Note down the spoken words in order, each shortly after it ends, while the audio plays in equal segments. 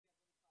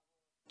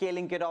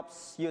scaling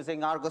GitOps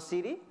using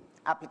ArgoCD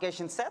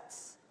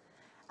ApplicationSets,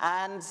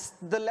 and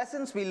the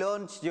lessons we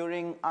learned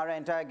during our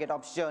entire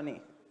GitOps journey.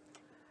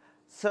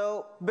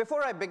 So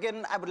before I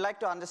begin, I would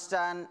like to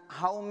understand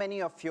how many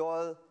of you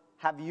all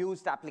have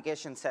used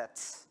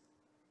ApplicationsSets.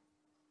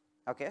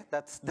 Okay,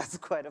 that's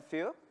quite a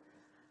few.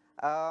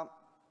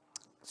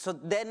 So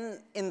then,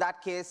 in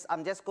that case,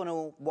 I'm just going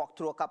to walk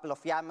through a couple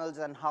of YAMLs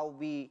and how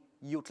we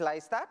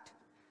utilize that,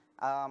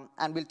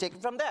 and we'll take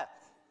it from there.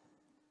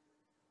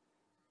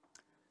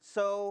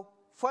 So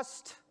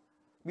first,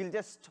 we'll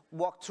just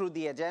walk through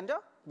the agenda,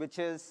 which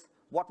is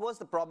what was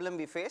the problem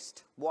we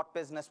faced, what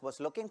business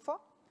was looking for,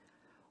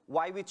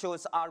 why we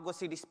chose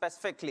ArgoCD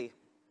specifically,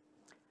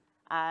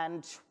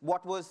 and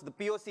what was the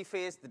POC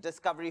phase, the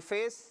discovery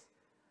phase,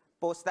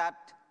 post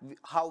that,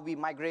 how we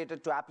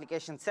migrated to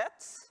application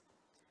sets,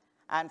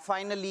 and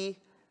finally,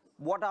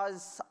 what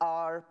is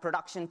our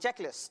production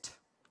checklist,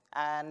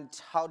 and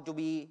how do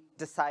we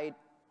decide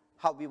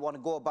how we want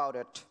to go about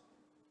it.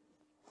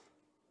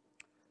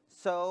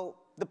 So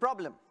the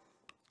problem.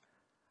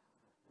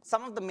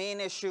 Some of the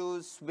main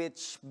issues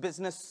which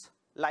business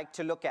like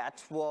to look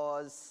at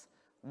was,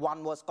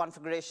 one was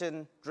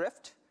configuration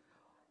drift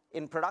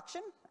in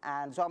production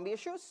and zombie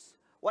issues.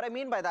 What I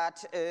mean by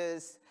that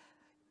is,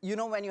 you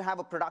know, when you have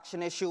a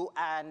production issue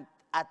and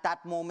at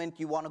that moment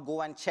you want to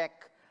go and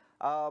check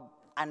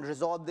and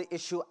resolve the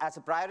issue as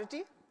a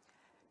priority,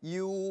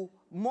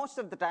 most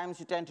of the times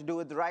you tend to do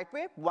it the right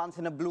way. Once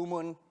in a blue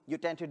moon, you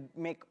tend to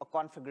make a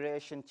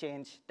configuration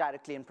change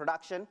directly in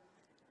production.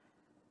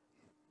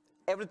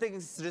 Everything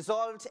is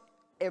resolved,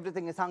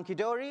 everything is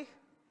hunky-dory.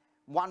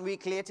 1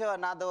 week later,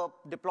 another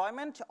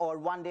deployment, or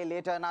 1 day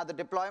later, another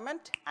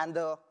deployment, and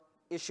the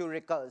issue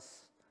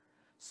recurs.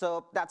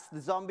 So that's the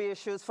zombie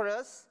issues for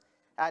us,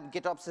 and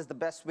GitOps is the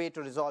best way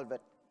to resolve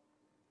it.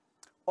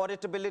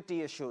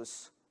 Auditability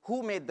issues.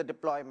 Who made the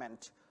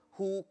deployment?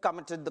 Who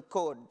committed the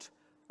code?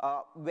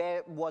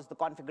 Where was the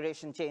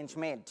configuration change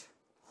made?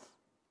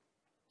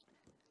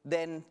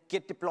 Then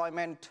Git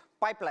deployment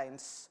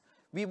pipelines.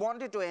 We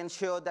wanted to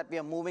ensure that we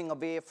are moving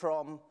away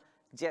from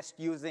just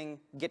using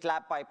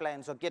GitLab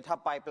pipelines or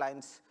GitHub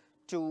pipelines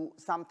to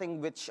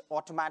something which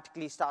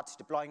automatically starts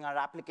deploying our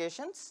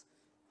applications.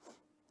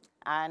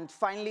 And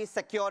finally,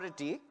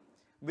 security,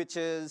 which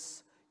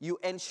is you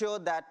ensure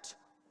that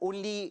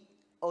only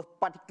a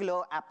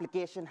particular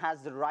application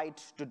has the right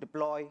to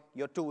deploy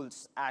your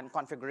tools and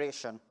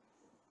configuration.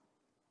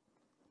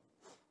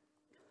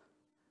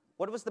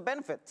 What was the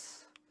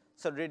benefits?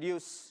 So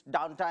reduce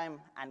downtime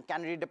and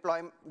canary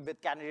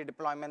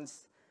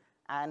deployments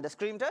and a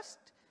screen test.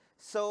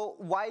 So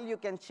while you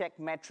can check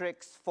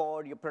metrics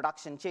for your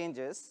production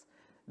changes,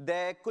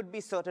 there could be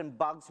certain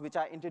bugs which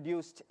are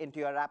introduced into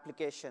your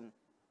application.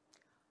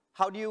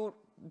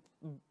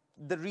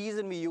 The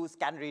reason we use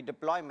canary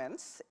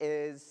deployments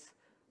is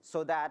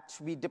so that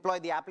we deploy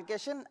the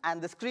application,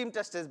 and the screen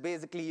test is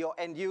basically your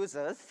end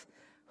users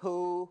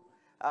who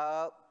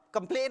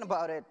complain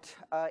about it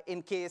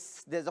in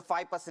case there's a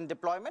 5%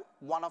 deployment.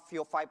 One of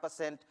your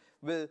 5%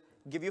 will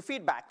give you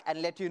feedback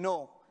and let you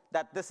know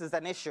that this is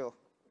an issue.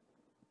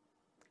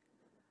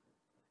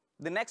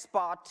 The next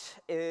part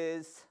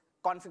is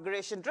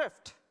configuration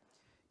drift.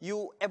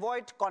 You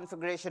avoid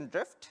configuration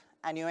drift,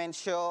 and you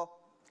ensure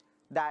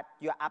that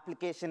your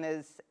application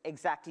is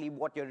exactly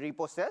what your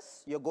repo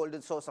says, your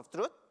golden source of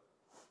truth.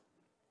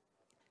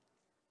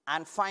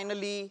 And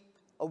finally,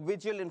 a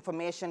visual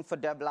information for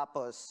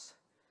developers.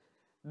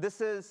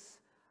 This is,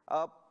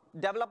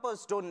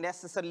 developers don't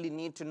necessarily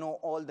need to know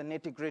all the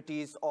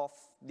nitty-gritties of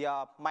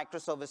their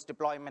microservice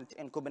deployment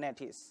in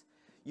Kubernetes.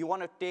 You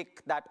want to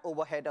take that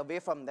overhead away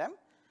from them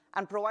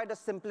and provide a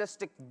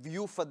simplistic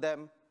view for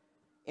them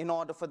in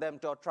order for them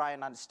to try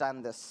and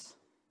understand this.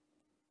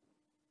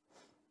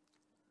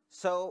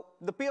 So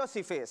the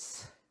POC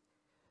phase.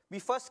 We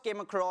first came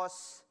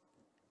across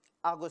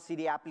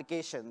ArgoCD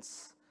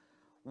applications.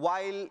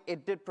 While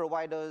it did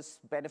provide us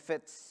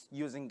benefits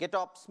using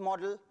GitOps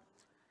model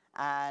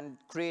and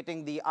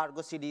creating the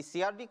ArgoCD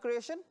CRD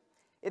creation,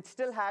 it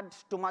still had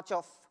too much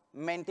of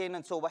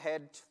maintenance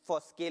overhead for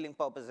scaling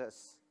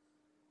purposes.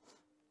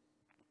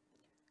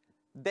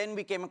 Then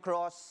we came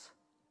across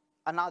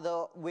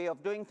another way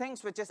of doing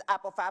things, which is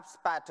app of apps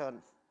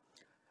pattern.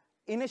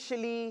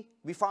 Initially,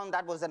 we found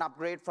that was an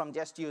upgrade from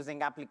just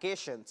using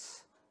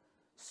applications.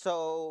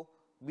 So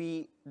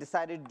we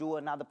decided to do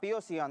another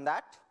POC on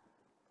that.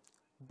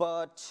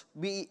 But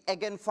we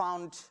again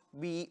found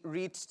we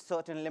reached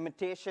certain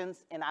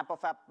limitations in app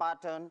of app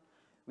pattern.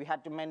 We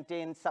had to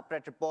maintain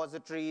separate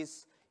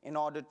repositories in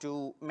order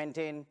to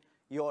maintain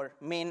your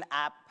main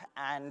app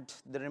and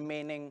the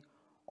remaining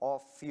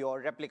of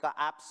your replica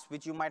apps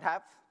which you might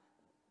have.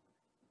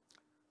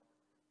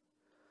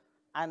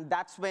 And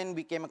that's when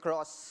we came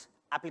across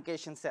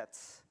application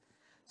sets.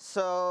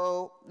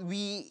 So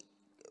we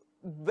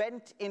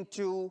went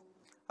into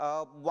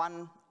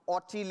one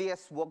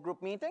Ortelius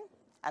workgroup meeting,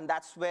 and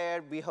that's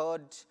where we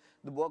heard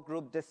the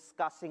workgroup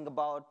discussing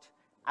about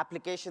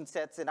application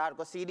sets in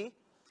ArgoCD.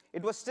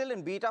 It was still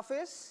in beta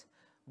phase,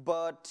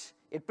 but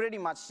it pretty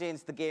much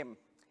changed the game.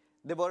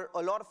 There were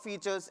a lot of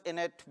features in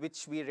it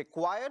which we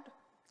required,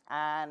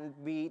 and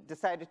we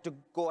decided to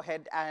go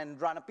ahead and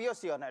run a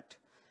POC on it.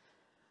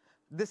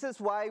 This is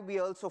why we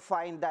also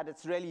find that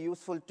it's really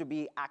useful to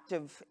be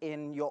active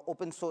in your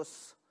open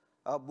source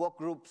work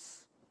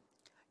groups.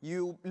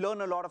 You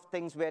learn a lot of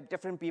things where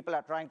different people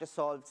are trying to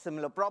solve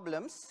similar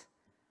problems,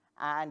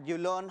 and you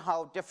learn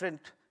how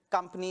different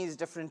companies,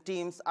 different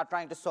teams are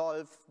trying to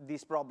solve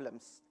these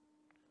problems.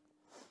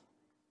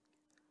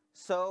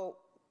 So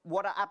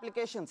what are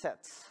application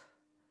sets?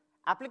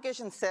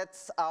 Application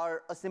sets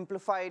are a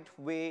simplified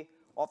way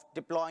of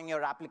deploying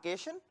your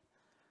application.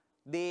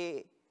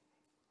 They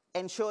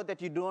ensure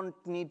that you don't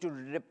need to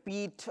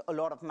repeat a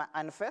lot of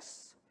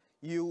manifests.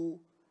 You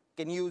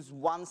can use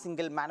one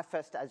single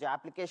manifest as your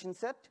application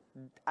set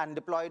and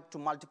deploy it to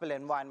multiple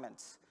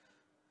environments.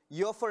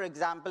 Here, for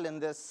example, in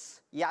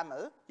this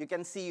YAML, you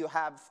can see you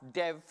have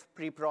dev,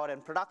 pre-prod,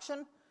 and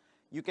production.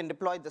 You can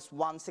deploy this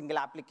one single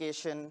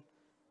application,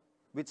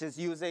 which is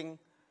using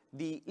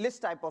the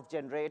list type of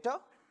generator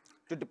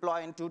to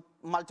deploy into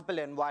multiple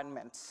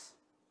environments.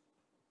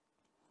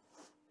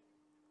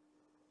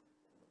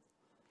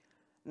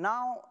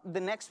 Now, the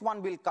next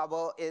one we'll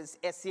cover is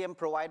SCM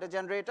provider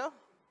generator.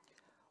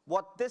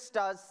 What this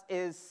does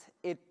is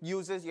it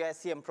uses your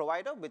SCM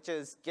provider, which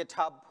is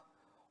GitHub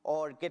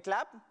or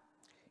GitLab.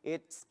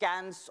 It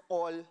scans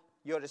all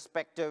your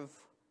respective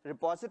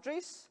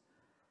repositories.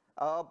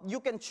 You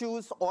can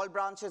choose all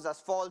branches as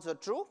false or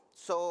true.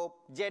 So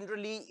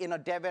generally, in a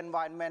dev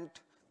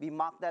environment, we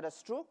mark that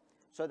as true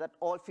so that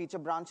all feature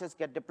branches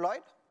get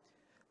deployed.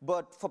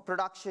 But for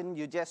production,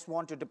 you just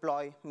want to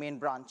deploy main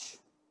branch.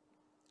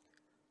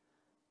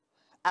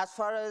 As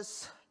far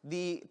as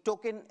the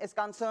token is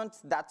concerned,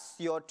 that's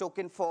your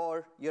token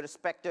for your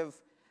respective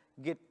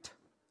Git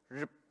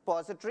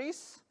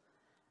repositories.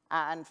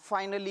 And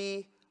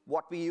finally,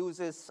 what we use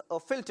is a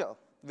filter,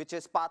 which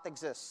is path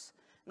exists.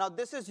 Now,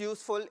 this is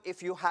useful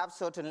if you have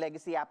certain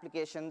legacy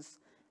applications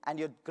and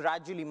you're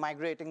gradually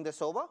migrating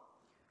this over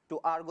to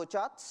Argo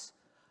charts.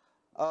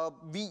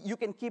 You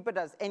can keep it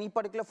as any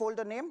particular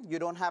folder name. You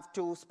don't have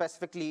to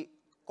specifically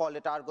call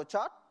it Argo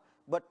chart.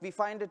 But we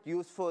find it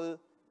useful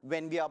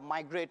when we are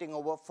migrating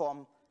over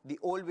from the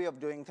old way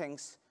of doing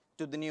things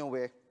to the new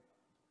way.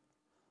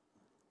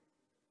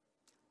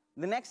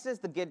 The next is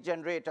the Git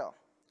generator.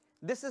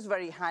 This is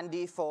very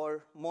handy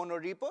for mono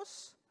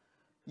repos.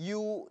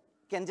 You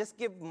can just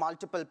give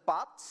multiple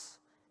paths,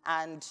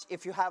 and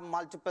if you have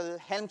multiple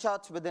Helm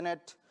charts within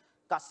it,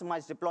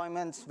 customized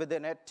deployments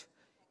within it,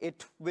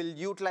 it will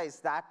utilize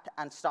that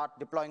and start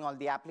deploying all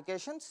the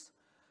applications.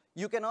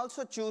 You can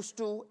also choose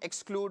to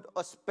exclude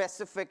a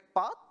specific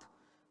path.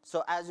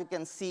 So as you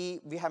can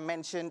see, we have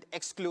mentioned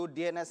exclude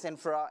DNS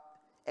infra,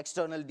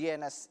 external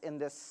DNS in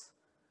this.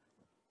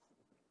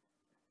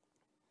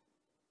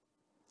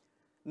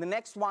 The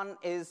next one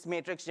is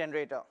matrix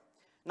generator.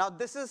 Now,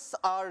 this is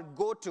our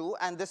go-to,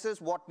 and this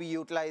is what we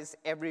utilize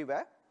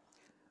everywhere.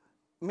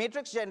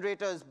 Matrix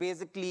generator is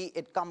basically,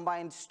 it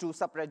combines two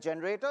separate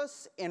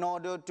generators in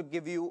order to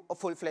give you a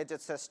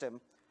full-fledged system.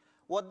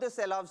 What this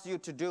allows you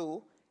to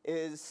do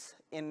is,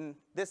 in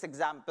this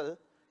example,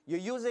 you're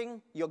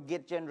using your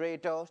Git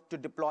generator to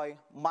deploy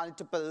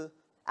multiple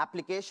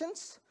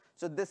applications.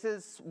 So this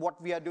is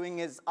what we are doing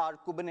is our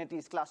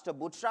Kubernetes cluster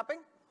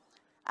bootstrapping.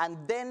 And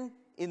then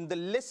in the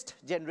list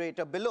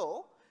generator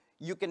below,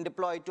 you can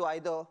deploy to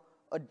either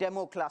a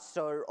demo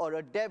cluster or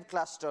a dev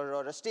cluster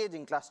or a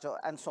staging cluster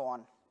and so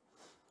on.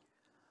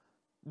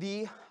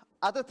 The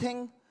other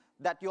thing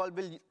that you all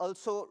will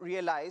also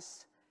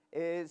realize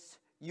is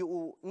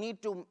you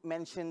need to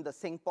mention the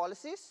sync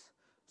policies.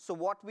 So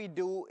what we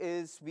do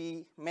is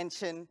we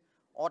mention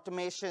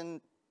automation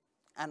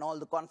and all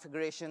the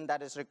configuration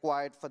that is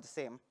required for the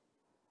same.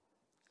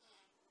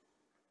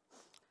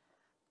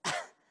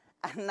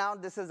 And now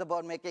this is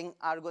about making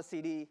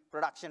ArgoCD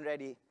production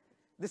ready.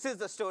 This is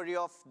the story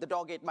of the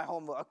dog ate my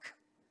homework.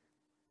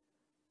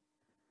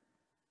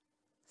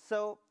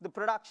 So the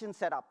production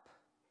setup.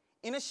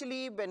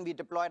 Initially, when we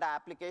deployed our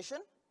application,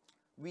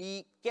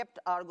 we kept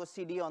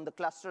ArgoCD on the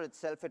cluster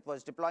itself it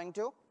was deploying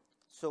to.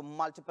 So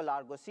multiple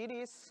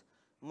ArgoCDs,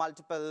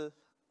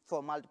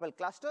 for multiple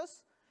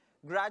clusters.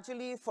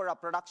 Gradually, for our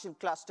production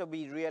cluster,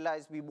 we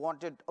realized we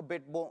wanted a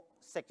bit more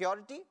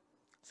security.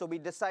 So we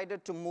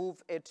decided to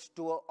move it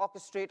to an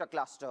orchestrator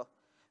cluster.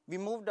 We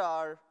moved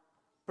our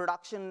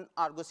production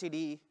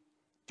ArgoCD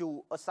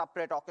to a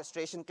separate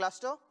orchestration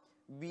cluster.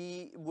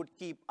 We would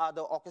keep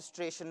other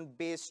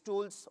orchestration-based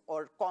tools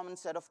or common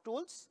set of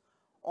tools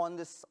on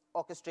this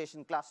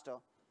orchestration cluster.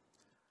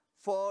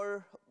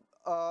 For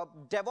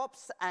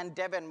DevOps and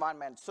dev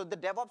environment. So the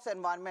DevOps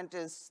environment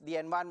is the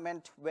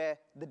environment where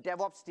the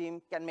DevOps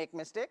team can make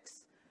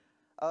mistakes.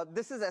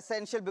 This is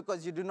essential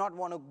because you do not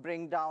want to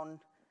bring down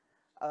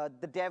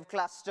the dev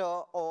cluster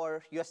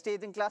or your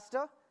staging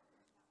cluster.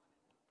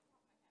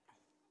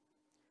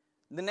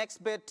 The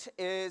next bit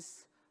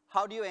is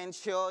how do you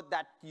ensure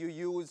that you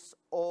use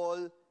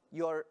all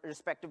your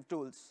respective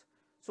tools.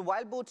 So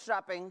while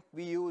bootstrapping,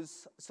 we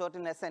use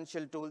certain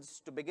essential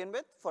tools to begin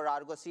with for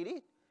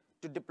ArgoCD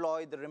to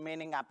deploy the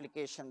remaining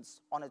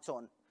applications on its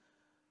own.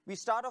 We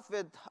start off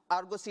with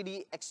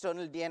ArgoCD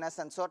external DNS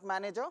and cert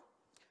manager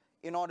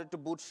in order to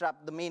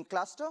bootstrap the main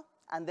cluster,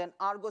 and then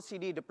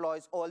ArgoCD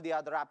deploys all the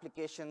other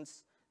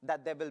applications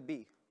that there will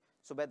be.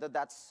 So whether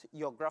that's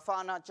your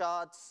Grafana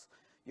charts,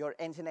 your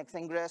Nginx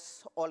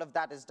ingress, all of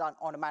that is done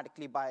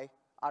automatically by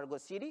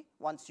ArgoCD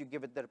once you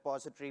give it the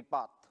repository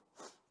path.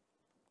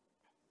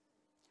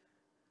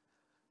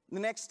 The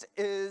next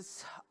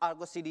is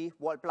ArgoCD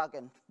Vault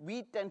plugin.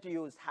 We tend to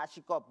use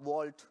HashiCorp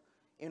Vault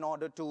in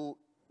order to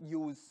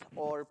use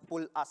or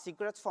pull our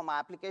secrets from our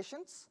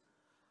applications.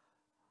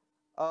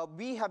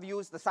 We have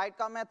used the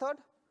sidecar method.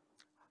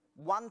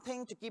 One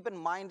thing to keep in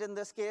mind in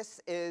this case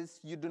is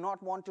you do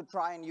not want to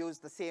try and use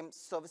the same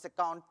service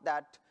account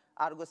that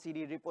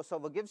ArgoCD repo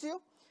server gives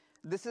you.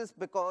 This is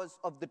because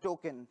of the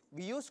token.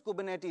 We use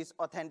Kubernetes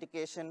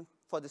authentication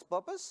for this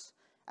purpose.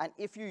 And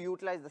if you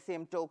utilize the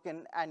same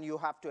token and you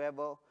have to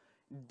ever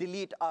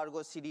delete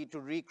ArgoCD to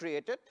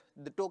recreate it,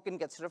 the token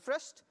gets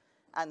refreshed,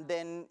 and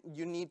then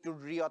you need to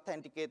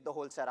re-authenticate the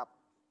whole setup.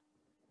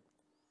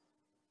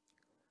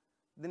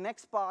 The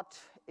next part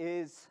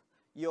is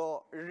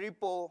your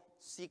repo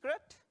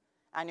secret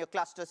and your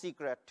cluster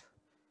secret.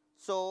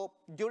 So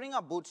during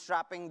our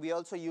bootstrapping, we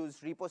also use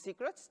repo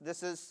secrets.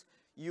 This is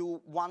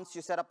once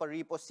you set up a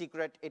repo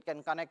secret, it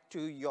can connect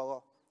to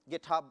your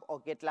GitHub or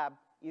GitLab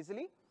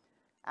easily.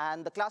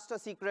 And the cluster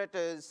secret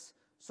is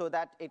so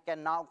that it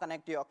can now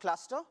connect to your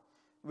cluster,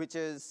 which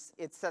is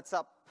it sets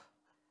up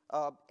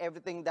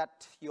everything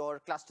that your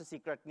cluster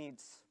secret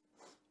needs.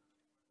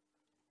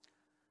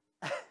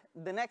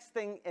 The next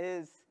thing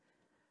is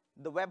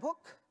the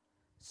webhook.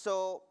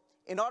 So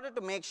in order to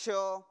make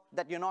sure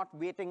that you're not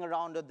waiting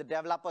around or the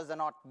developers are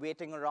not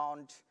waiting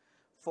around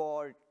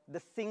for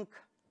the sync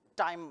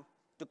time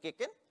to kick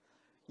in,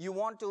 you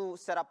want to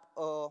set up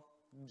a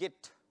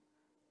Git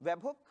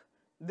webhook.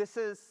 This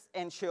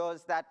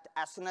ensures that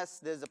as soon as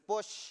there's a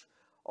push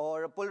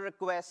or a pull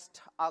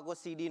request,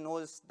 ArgoCD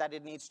knows that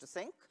it needs to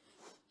sync.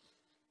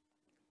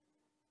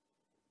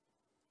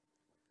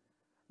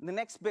 The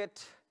next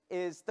bit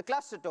is the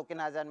cluster token,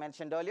 as I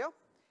mentioned earlier.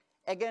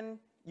 Again,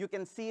 you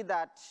can see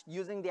that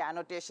using the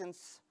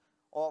annotations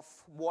of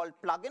Vault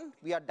plugin,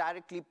 we are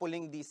directly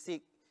pulling these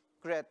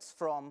secrets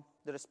from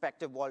the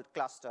respective Vault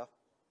cluster.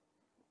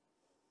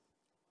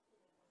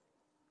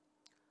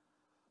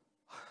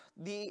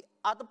 The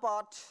other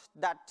part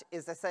that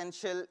is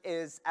essential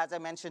is, as I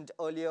mentioned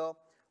earlier,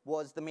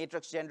 was the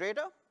matrix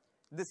generator.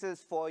 This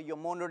is for your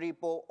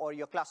monorepo or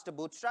your cluster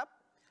bootstrap.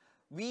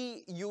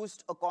 We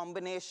used a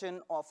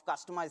combination of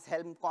customized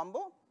Helm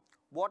combo.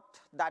 What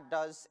that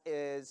does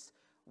is,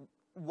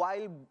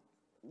 while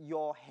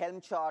your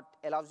Helm chart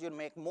allows you to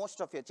make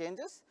most of your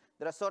changes,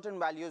 there are certain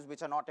values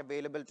which are not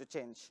available to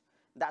change.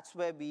 That's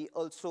where we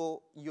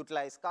also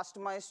utilize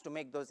customize to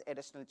make those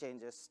additional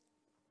changes.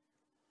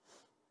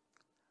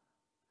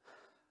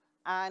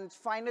 And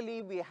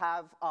finally, we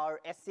have our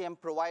SCM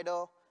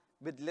provider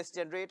with list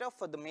generator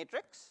for the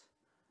matrix.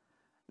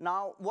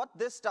 Now, what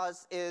this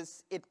does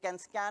is it can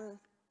scan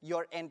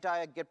your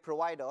entire Git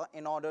provider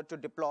in order to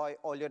deploy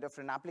all your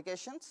different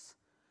applications.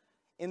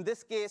 In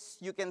this case,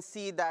 you can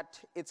see that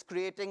it's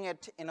creating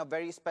it in a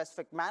very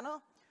specific manner.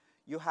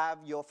 You have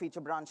your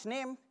feature branch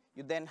name,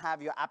 you then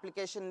have your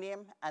application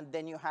name, and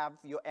then you have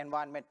your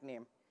environment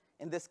name.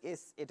 In this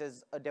case, it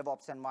is a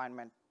DevOps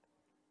environment.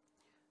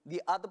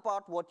 The other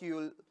part, what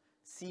you'll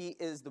see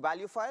is the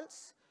value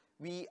files.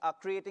 We are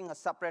creating a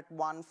separate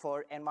one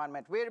for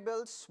environment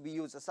variables. We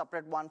use a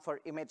separate one for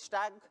image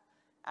tag.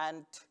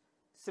 And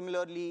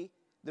similarly,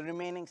 the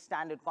remaining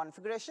standard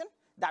configuration,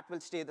 that will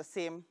stay the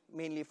same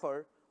mainly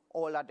for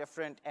all our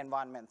different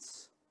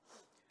environments.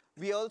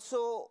 We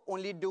also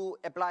only do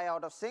apply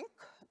out of sync.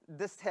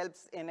 This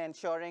helps in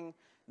ensuring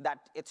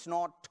that it's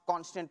not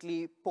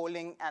constantly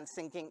polling and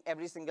syncing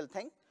every single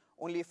thing.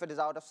 Only if it is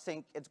out of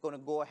sync, it's going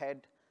to go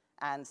ahead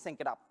and sync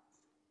it up.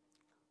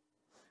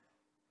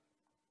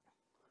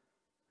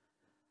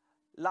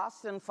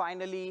 Last and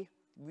finally,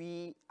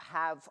 we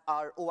have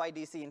our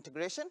OIDC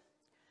integration.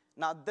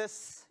 Now,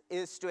 this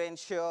is to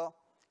ensure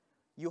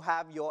you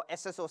have your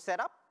SSO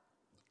setup.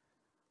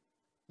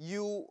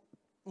 You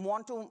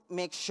want to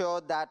make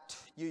sure that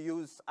you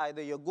use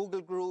either your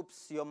Google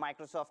Groups, your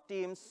Microsoft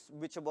Teams,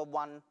 whichever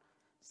one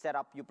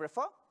setup you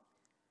prefer.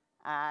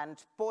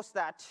 And post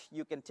that,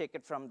 you can take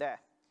it from there.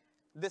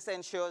 This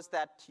ensures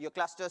that your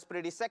cluster is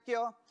pretty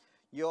secure,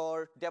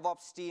 your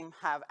DevOps team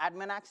have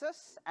admin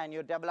access, and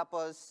your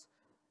developers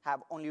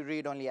have only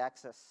read-only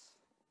access.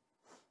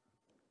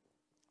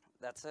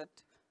 That's it.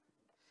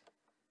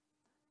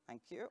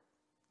 Thank you.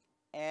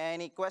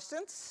 Any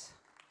questions?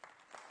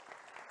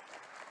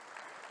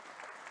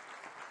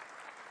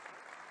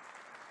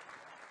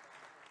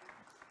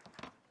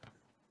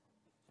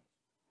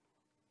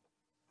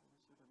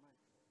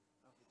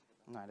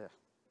 No idea.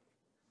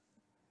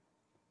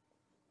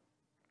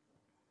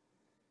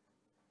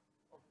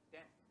 Oh,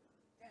 Dan.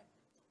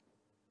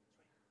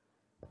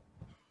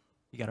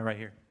 You got it right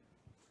here.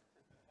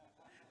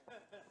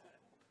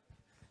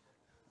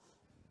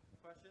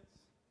 Questions?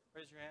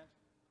 Raise your hand.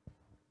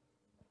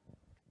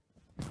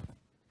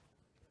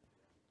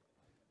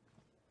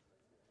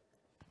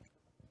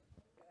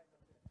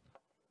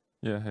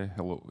 Yeah, hey,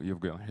 hello,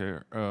 Evgen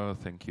here.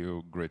 Thank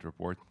you, great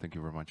report. Thank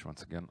you very much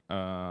once again.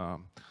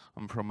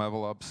 I'm from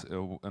Labs,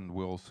 and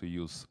we also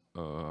use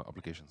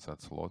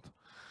ApplicationSets a lot.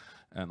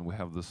 And we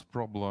have this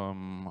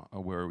problem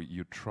where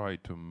you try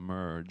to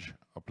merge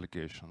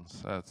application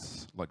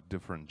sets, like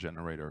different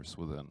generators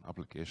within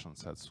application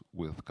sets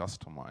with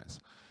customize.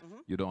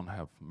 You don't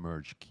have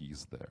merge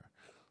keys there.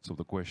 So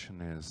the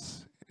question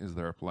is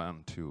there a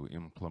plan to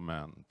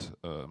implement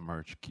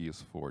merge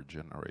keys for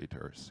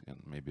generators in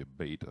maybe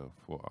beta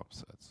for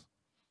Appsets?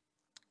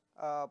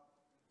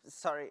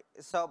 Sorry,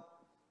 so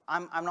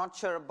I'm not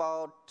sure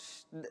about,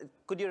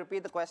 could you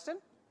repeat the question?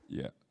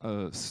 Yeah,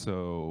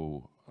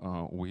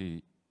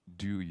 we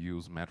do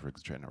use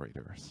metrics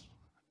generators.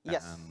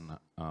 Yes.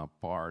 And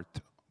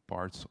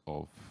parts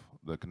of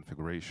the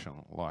configuration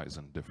lies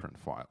in different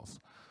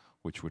files,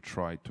 which we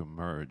try to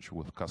merge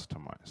with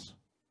customize.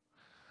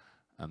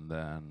 And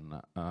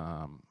then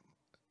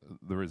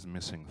there is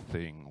missing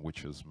thing,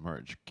 which is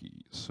merge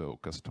key. So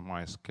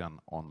customize can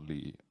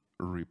only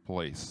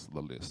replace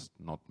the list,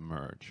 not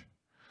merge.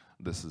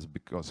 This is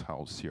because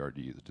how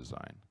CRD is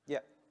designed. Yeah.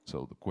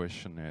 So the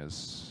question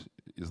is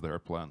there a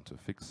plan to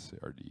fix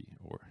CRD?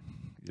 Or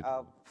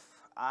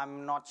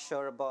I'm not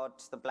sure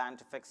about the plan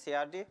to fix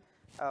CRD.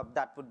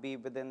 That would be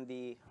within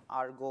the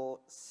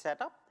Argo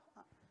setup.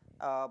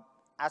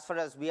 As far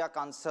as we are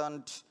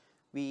concerned,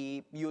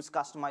 we use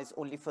customize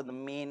only for the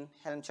main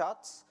Helm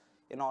charts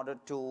in order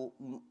to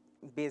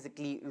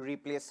basically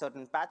replace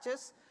certain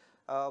patches,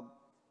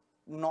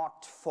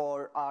 not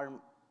for our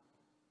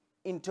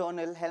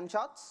internal Helm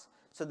charts.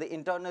 So the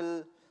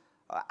internal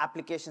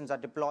applications are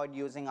deployed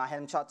using our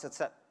Helm charts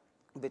itself,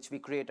 which we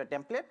create a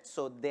template.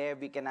 So there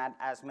we can add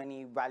as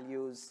many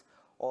values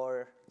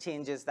or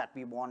changes that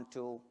we want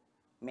to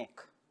make.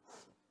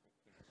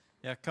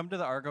 Yeah, come to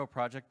the Argo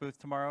project booth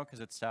tomorrow because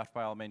it's staffed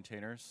by all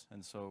maintainers,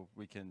 and so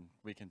we can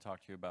talk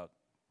to you about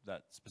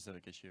that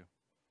specific issue.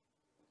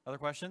 Other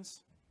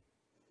questions?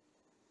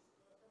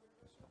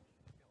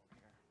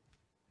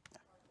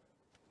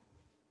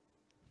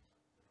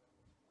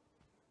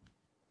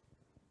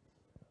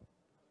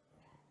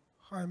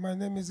 Hi, my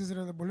name is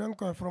Israel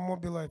Abulenko. I'm from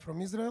Mobileye from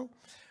Israel.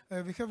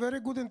 We have very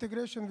good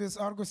integration with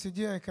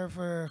ArgoCD. I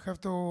have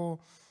to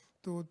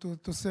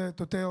say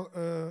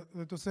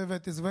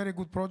that it's a very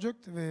good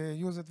project. We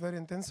use it very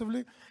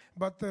intensively,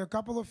 but a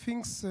couple of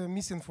things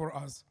missing for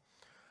us.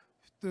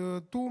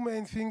 The two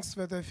main things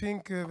that I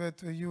think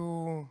that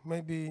you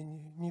maybe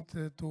need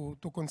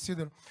to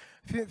consider.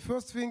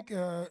 First thing,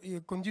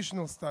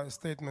 conditional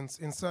statements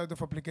inside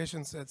of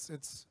application sets.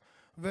 It's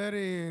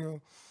very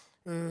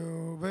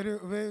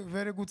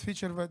good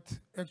feature that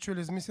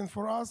actually is missing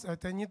for us. And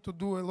I need to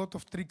do a lot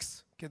of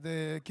tricks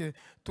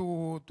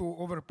to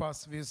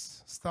overpass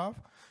this stuff.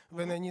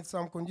 When I need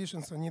some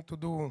conditions, I need to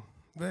do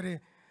very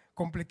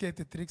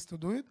complicated tricks to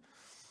do it.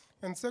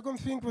 And second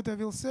thing what I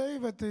will say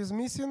that is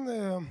missing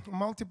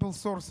multiple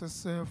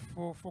sources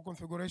for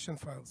configuration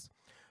files.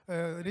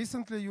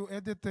 Recently you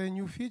added a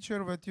new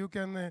feature that you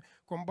can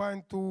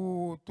combine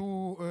two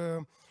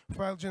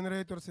file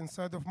generators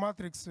inside of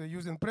matrix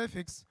using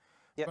prefix.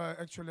 Yep.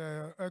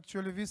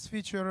 Actually, this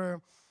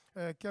feature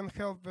can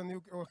help when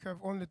you have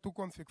only two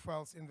config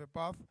files in the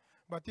path.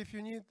 But if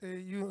you need,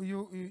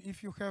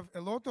 if you have a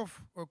lot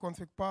of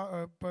config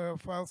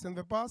files in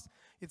the path,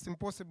 it's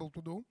impossible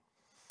to do.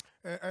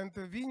 And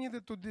we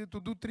needed to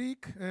do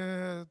trick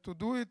to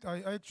do it.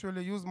 I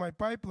actually use my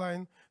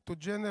pipeline to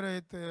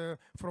generate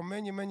from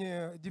many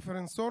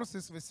different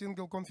sources the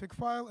single config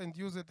file and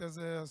use it as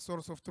a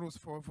source of truth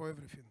for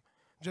everything.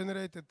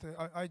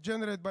 I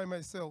generate by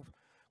myself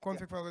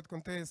config file that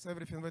contains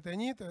everything that I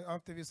need.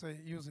 After this, I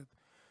use it.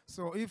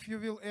 So if you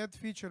will add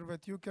feature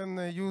that you can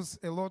use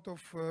a lot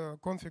of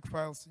config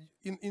files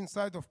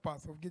inside of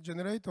path of Git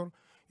generator,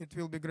 it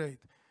will be great.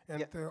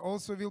 And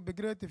also will be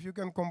great if you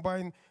can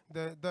combine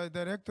the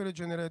directory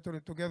generator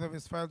together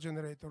with file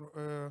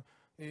generator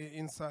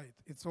inside.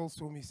 It's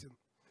also missing.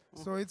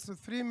 So it's the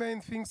three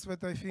main things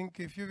that I think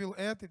if you will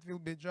add, it will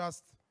be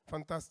just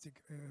fantastic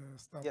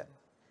stuff. Yeah.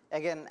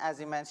 Again,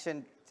 as you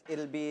mentioned,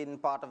 it'll be in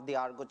part of the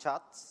Argo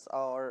charts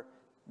or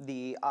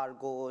the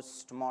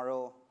Argos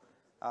tomorrow.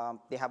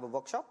 They have a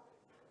workshop.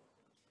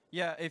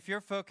 Yeah, if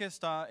you're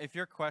focused on, if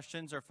your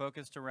questions are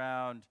focused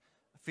around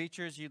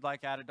features you'd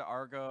like added to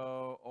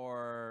Argo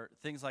or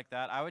things like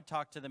that, I would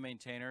talk to the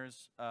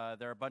maintainers.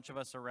 There are a bunch of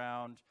us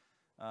around.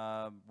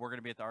 We're going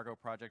to be at the Argo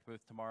project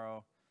booth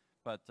tomorrow.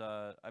 But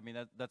I mean,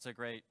 that's a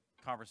great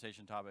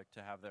conversation topic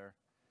to have there.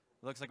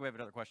 It looks like we have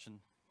another question.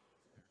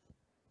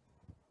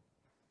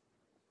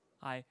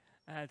 Hi,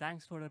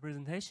 thanks for the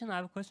presentation. I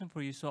have a question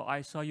for you. So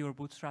I saw you were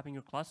bootstrapping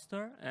your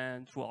cluster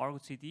and through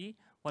ArgoCD.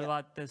 What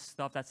about the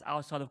stuff that's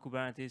outside of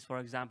Kubernetes, for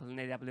example, in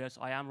AWS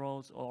IAM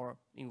roles or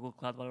in Google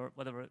Cloud,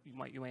 whatever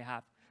you may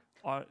have?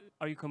 Are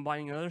you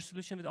combining another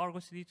solution with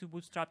ArgoCD to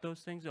bootstrap those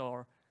things,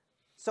 or?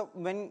 So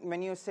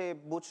when you say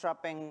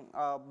bootstrapping,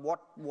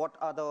 what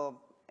other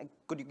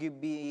Could you give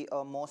me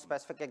a more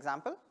specific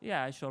example?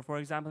 Yeah, sure. For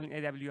example, in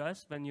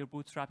AWS, when you're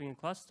bootstrapping a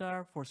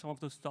cluster, for some of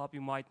those stuff,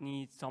 you might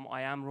need some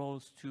IAM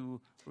roles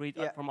to read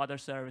from other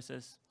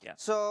services. Yeah.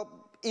 So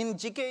in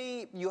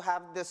GKE, you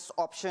have this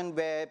option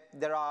where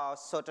there are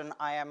certain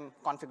IAM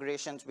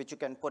configurations which you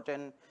can put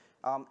in,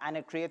 and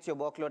it creates your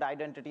workload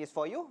identities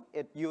for you.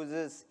 It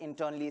uses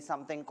internally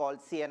something called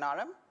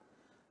CNRM.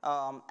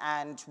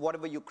 And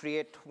whatever you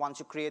create, once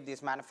you create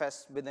these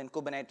manifests within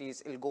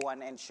Kubernetes, it'll go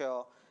and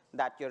ensure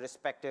that your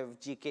respective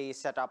GKE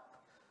setup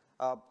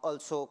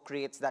also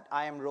creates that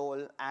IAM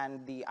role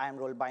and the IAM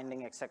role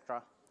binding,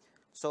 etc.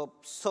 So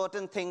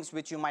certain things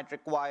which you might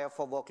require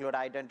for workload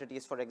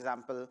identities, for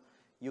example,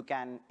 you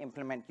can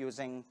implement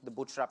using the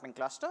bootstrapping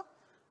cluster,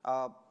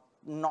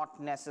 not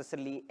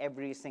necessarily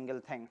every single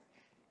thing.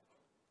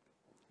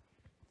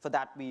 For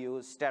that, we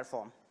use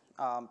Terraform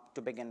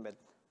to begin with.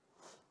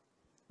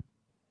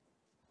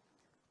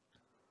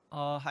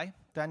 Hi,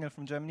 Daniel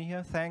from Germany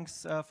here.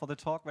 Thanks for the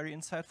talk, very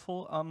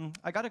insightful.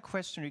 I got a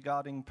question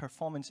regarding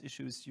performance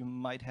issues you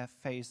might have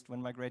faced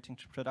when migrating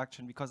to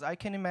production, because I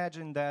can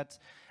imagine that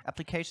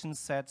application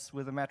sets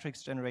with a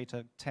matrix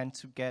generator tend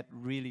to get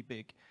really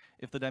big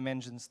if the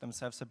dimensions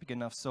themselves are big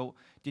enough. So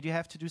did you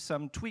have to do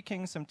some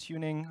tweaking, some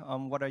tuning?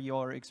 What are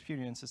your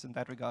experiences in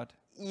that regard?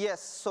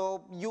 Yes,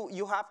 so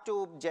you have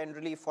to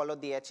generally follow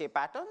the HA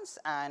patterns,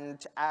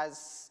 and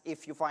as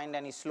if you find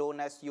any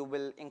slowness, you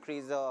will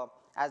increase the,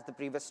 as the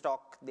previous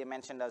talk they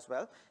mentioned as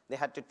well, they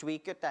had to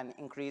tweak it and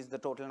increase the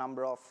total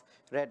number of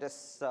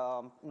Redis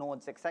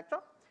nodes,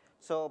 etc.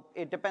 So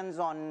it depends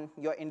on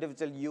your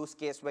individual use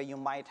case where you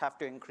might have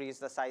to increase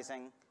the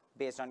sizing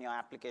based on your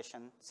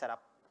application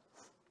setup.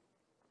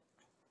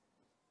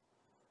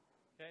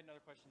 Okay,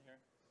 another question here.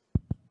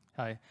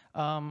 Hi.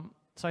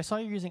 So I saw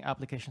you're using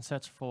application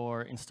sets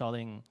for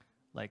installing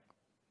like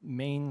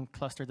main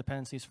cluster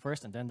dependencies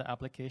first and then the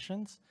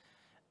applications.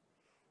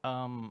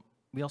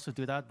 We also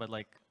do that, but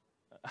like,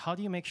 how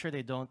do you make sure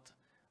they don't,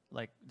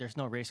 like, there's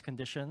no race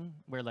condition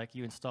where like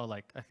you install,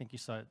 like, I think you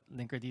saw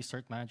Linkerd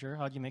Cert Manager.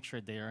 How do you make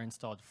sure they are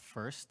installed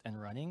first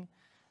and running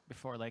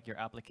before like your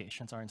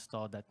applications are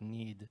installed that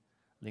need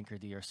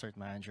Linkerd or Cert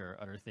Manager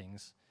or other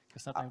things?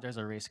 Because sometimes there's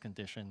a race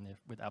condition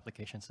with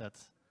application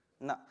sets.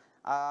 No.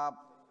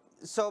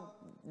 So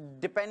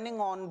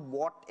depending on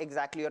what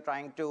exactly you're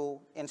trying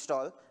to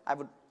install, I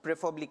would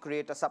preferably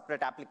create a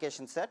separate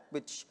application set,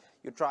 which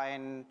you try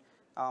and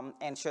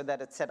ensure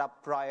that it's set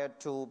up prior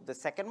to the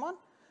second one.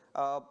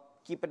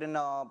 Keep it in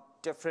a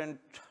different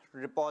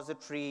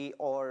repository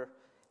or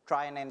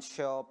try and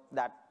ensure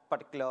that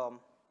particular,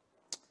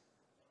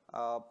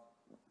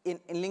 in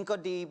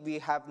Linkerd, we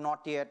have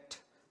not yet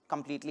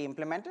completely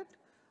implemented.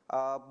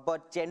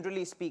 But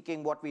generally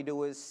speaking, what we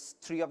do is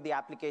 3 of the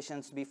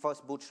applications, we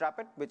first bootstrap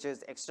it, which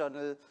is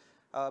external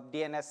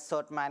DNS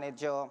cert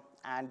manager,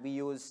 and we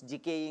use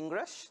GKE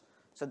Ingress.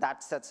 So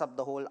that sets up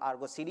the whole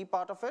ArgoCD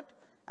part of it.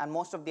 And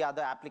most of the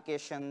other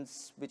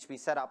applications which we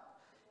set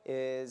up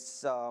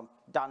is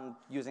done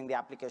using the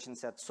application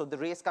set. So the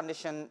race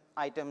condition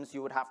items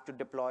you would have to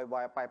deploy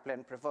via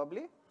pipeline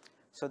preferably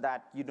so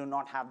that you do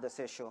not have this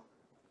issue.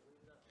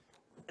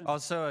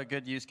 Also a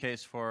good use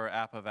case for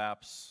app of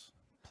apps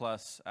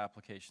plus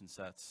application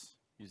sets,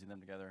 using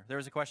them together. There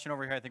was a question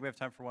over here. I think we have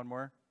time for one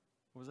more.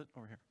 What was it?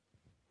 Over here.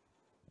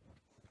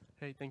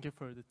 Hey, thank you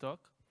for the talk.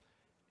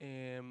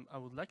 I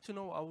would like to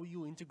know how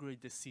you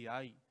integrate the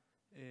CI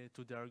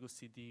to the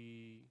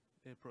ArgoCD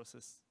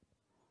process.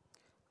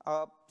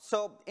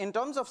 So in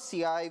terms of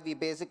CI, we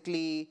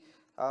basically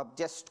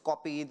just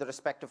copy the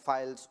respective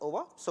files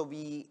over. So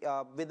we,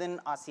 within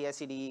our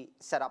CI/CD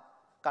setup,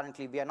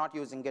 currently we are not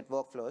using Git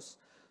workflows.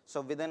 So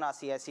within our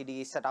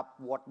CI/CD setup,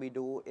 what we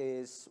do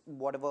is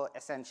whatever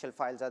essential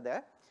files are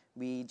there,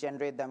 we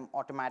generate them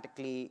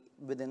automatically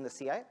within the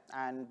CI.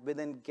 And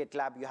within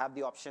GitLab, you have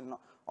the option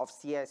of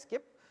CI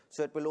skip.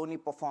 So it will only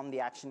perform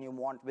the action you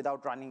want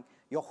without running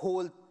your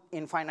whole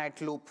infinite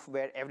loop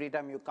where every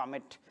time you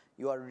commit,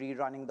 you are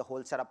rerunning the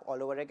whole setup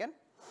all over again.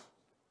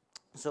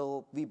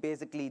 So we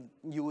basically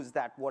use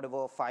that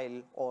whatever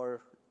file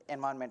or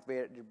environment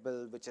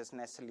variable which is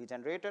necessarily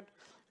generated,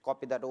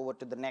 copy that over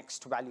to the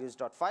next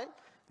values.file,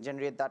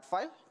 generate that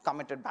file,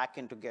 commit it back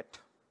into Git.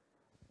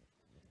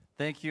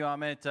 Thank you,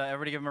 Amit.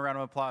 Everybody give him a round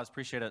of applause.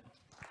 Appreciate it.